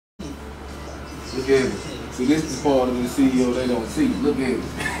Look at it. See, this is part of the CEO they don't see. Look at it.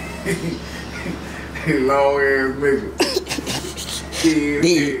 Long ass nigga.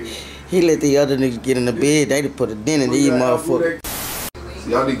 He let the other niggas get in the bed. They done put a dent in these motherfuckers.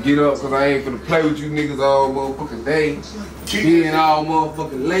 Y'all need to get up because I ain't finna play with you niggas all motherfucking day. Being all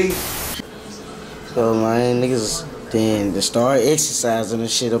motherfucking late. So man, niggas then to start exercising and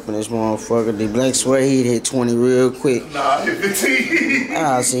shit up in this motherfucker. The Black swear he'd hit 20 real quick. Nah, hit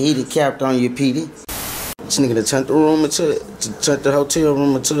 15. See, he'd have capped on you, PD. This nigga done turned the room into the hotel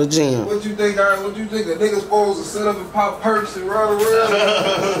room into the gym. What you think, What you think a nigga supposed to sit up and pop perks and run around?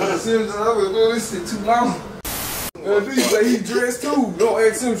 This shit too long. He say he dressed too. Don't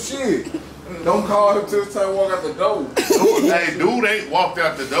ask him shit. Don't call him till it's time to walk out the door. Hey, dude ain't walked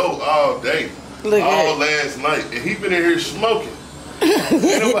out the door all day. All last night. And he been in here smoking. That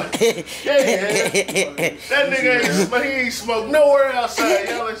nigga ain't smoked nowhere outside.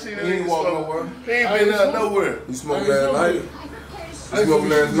 Y'all ain't seen that nigga smoke nowhere. He ain't been out nowhere. He smoked last night. He smoked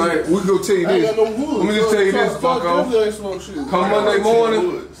last night. We go tell you this. Let me just tell you this, fucko. Come Monday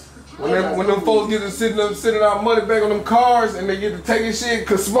morning. When them folks get to sending our money back on them cars and they get to taking shit,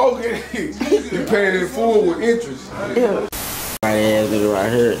 cause smoking, you paying it full with interest. Yeah. Right ass nigga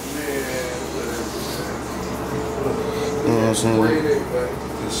right here. You know what I'm saying?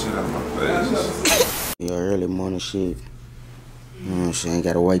 This shit out my face. Your early morning shit. You know what I'm saying?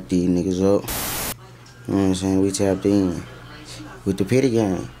 Gotta wake these niggas up. You know what I'm saying? We tapped in with the petty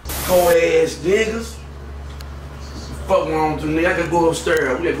gang. Cold ass niggas. Fuck wrong with them niggas. I gotta go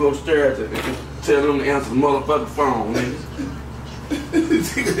upstairs. We gotta go upstairs to tell them to answer the motherfucking phone, nigga.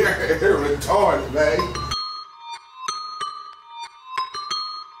 This nigga retarded, man.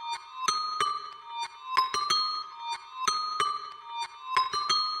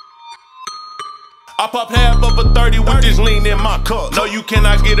 I pop half of a 30 with this lean in my cup. No, you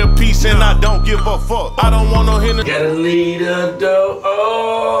cannot get a piece and I don't give a fuck. I don't want no hint. Gotta leave the door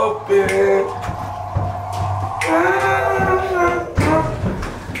open.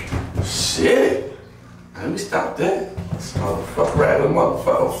 Shit. Let me stop that. This motherfucker rather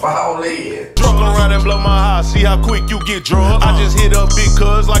motherfucker fall in. Drunk around and blow my high, see how quick you get drugged. I just hit up big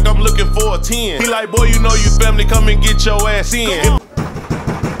cuz like I'm looking for a 10. He like, boy, you know you family, come and get your ass in.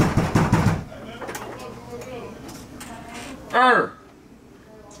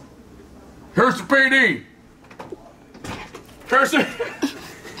 Here's the PD. Here's the...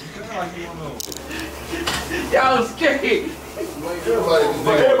 Y'all scared.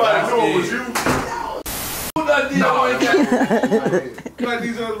 Everybody knew it was you. Who like these other You like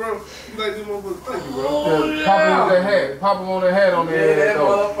these other bro? You like these motherfuckers? Thank you, bro. Oh, yeah. Pop him on that hat. Pop him on that hat on their head. That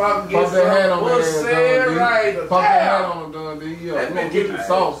motherfucker gets pop that hat on their head. right. Pop that hat on them, Dundee. Yeah, we're gonna get the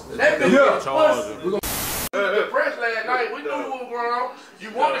sauce. That bitch the press last night. We knew what was going on. You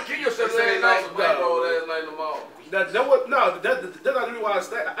want to kill yourself last night. Last night in the mall. That's not the reason why I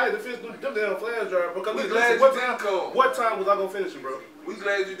stayed. I had to finish them damn flash drive because we glad you didn't come. What time was I gonna finish it, bro? We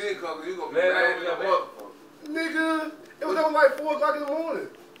glad you did come, cause you gonna be mad at that motherfucker. Nigga, it was like 4 o'clock in the morning.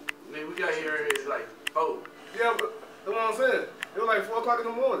 Nigga, we got here at like, oh. Yeah, but that's what I'm saying. It was like 4 o'clock in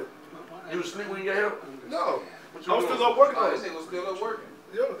the morning. You was asleep when you got here? No. I was still up working on it. This nigga was still up working.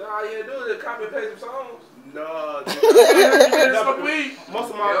 Yeah. All you had to do is copy and paste some songs. Nah, you didn't smoke weed?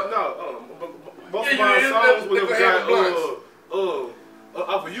 most of my songs when it was like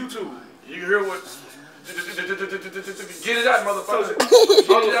off of YouTube. You hear what? Get it out, motherfucker.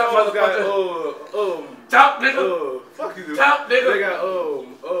 Get it out, motherfucker. Top nigga. Fuck you, dude. Top nigga. They got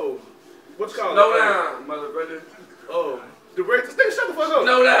what's called? Slow down, motherfucker. The Racist. Nigga, shut the fuck up.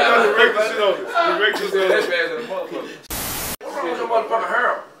 Slow down. The Racist shit on it. The Racist. That's bad than a motherfucker. What's wrong with your motherfucking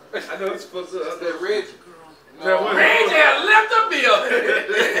hair? I know it's supposed to. That's that red. Reggie left the building.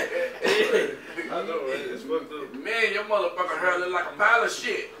 I know, right? It's fucked up. Man, your motherfucking hair look like a pile of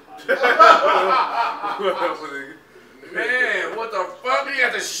shit. Man, what the fuck? You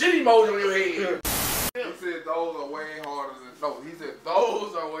got the shit emoji on your head. He said those are way harder than those. He said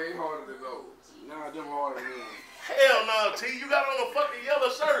those are way harder than those. Nah, them harder than them. Hell no, T. You got on a fucking yellow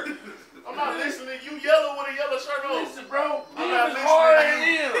shirt. I'm not listening. You yellow with a yellow shirt on. Listen, bro. I'm not listening. Harder than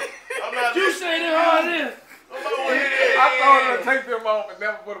them. I'm not You say they're harder than them. I told him to take them off and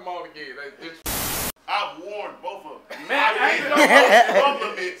never put them on again. I've worn both of them. Man, I get more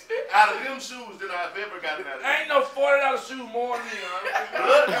compliments out of them shoes than I've ever gotten out of them. Ain't no $40 shoes more than me,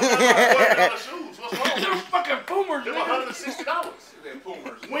 Look, $40 shoes. What's wrong? Them fucking boomers, Them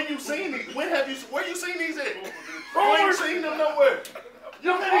 $160. When you seen these? Where you seen these at? You ain't seen them nowhere.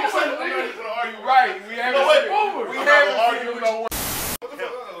 You I'm not even gonna argue. Right, we haven't seen them nowhere.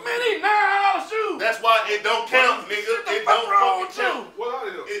 Man, these $9 shoes. That's why it don't count, nigga. It don't fucking count. What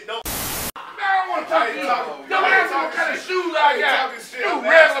are they? It don't. Man, talking to you. Don't answer what kind of shoes I got. You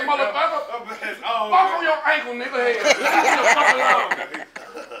regular motherfucker. Fuck on your ankle, nigga.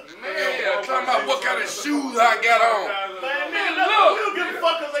 Man, talking about what kind of shoes I got on. Man, look, you don't give a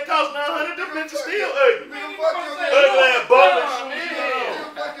fuck because they cost $900. Them bitches still ugly. Ugly ass bowling shoes.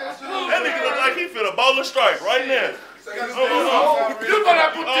 That nigga look like he finna bowl a strike right now. You better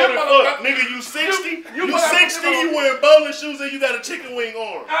put them motherfucker. Nigga, you 60? You 60, you wearing bowling shoes and you got a chicken wing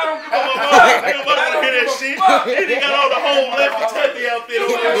on. I don't give a fuck. Nigga, I don't hear that shit. He got all the whole left tacky outfit on.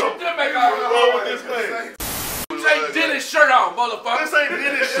 Roll with this man. This ain't Dennis shirt on, motherfucker. This ain't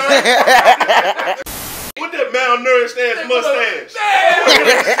Dennis shirt. With that malnourished ass mustache.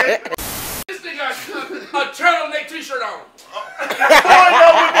 This nigga got a turtleneck t-shirt on. Boy, yo,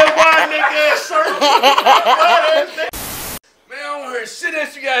 with that wide neck ass shirt. Man, I don't hear shit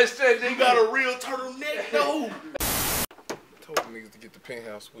that you guys said, nigga. You got a real turtleneck, no. Told the niggas to get the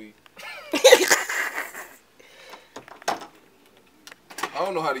penthouse suite. I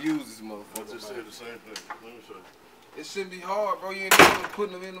don't know how to use this motherfucker. I just said the same thing. Let me show you. It shouldn't be hard, bro. You ain't even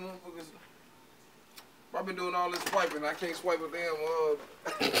putting them in the motherfuckers. I've been doing all this swiping. I can't swipe a damn.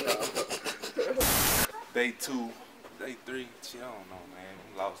 Day 2, day 3, shit, I don't know, man.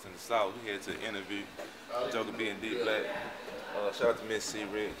 I'm lost in the South. We had to interview Joker being D Black. Shout out to Mississippi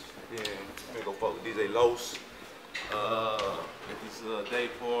Rich. Then we go fuck with DJ Los. At this day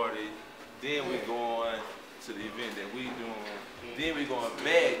party. Then we going to the event that we doing. Then we going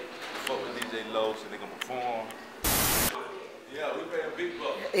back to fuck with DJ Los and they gonna perform. Yeah, we paying big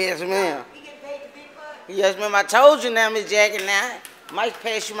bucks. Yes, ma'am. Yes, ma'am. I told you now, Miss Jackie. Now, Mike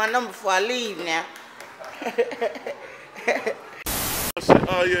pass you my number before I leave. Now.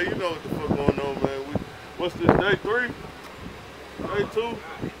 Oh yeah, you know what the fuck going on, man. What's this, day 3? Day 2?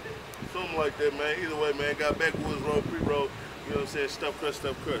 Something like that, man. Either way, man, got backwoods road, pre-road, you know what I'm saying, stuff crust, you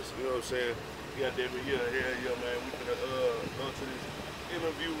know what I'm saying? Goddamn it, yeah, man. We finna go to this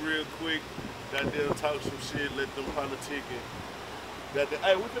interview real quick, goddamn talk some shit, let them politic and goddamn,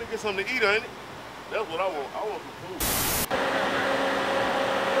 hey, we finna get something to eat, ain't it? That's what I want. I want some food.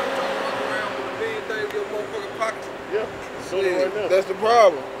 Yeah, right now. That's the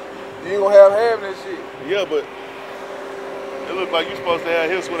problem. You ain't gonna have half that shit. Yeah, but it look like you supposed to have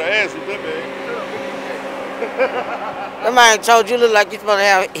hips with an ass with that bag. That man told you look like you supposed to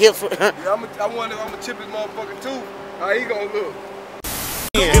have hips with. Yeah, I wonder if I'm gonna chip his motherfucking tooth. How he gonna look?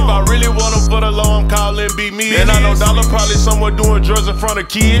 If I really want them for the low, I'm calling be me. And I know Dollar probably somewhere doing drugs in front of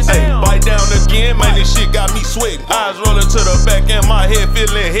kids. Hey, bite down again, man, this shit got me sweating. Eyes rolling to the back and my head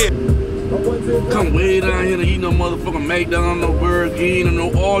feeling hit. Come way down here to eat no motherfucking McDonald's, no Burger King,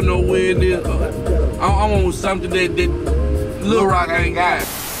 no oil, no way in this. I want something that Lil Rock ain't got.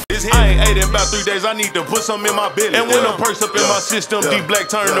 I ain't ate in about 3 days, I need to put something in my belly. And when the perks up in my system, D Black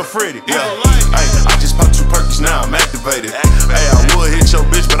turn to Freddy. Hey, I just popped 2 perks, now I'm activated. Hey, I would hit your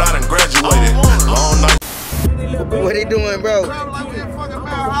bitch, but I done graduated. Long night. What he doing, bro? Like we in fucking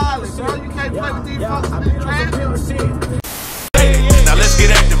Mount Holly, bro. You can't play with these fuckers in traffic. Now let's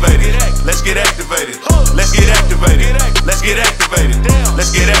get activated. Let's get activated. Let's get activated. Let's get activated.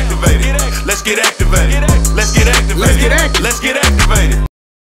 Let's get activated. Let's get activated.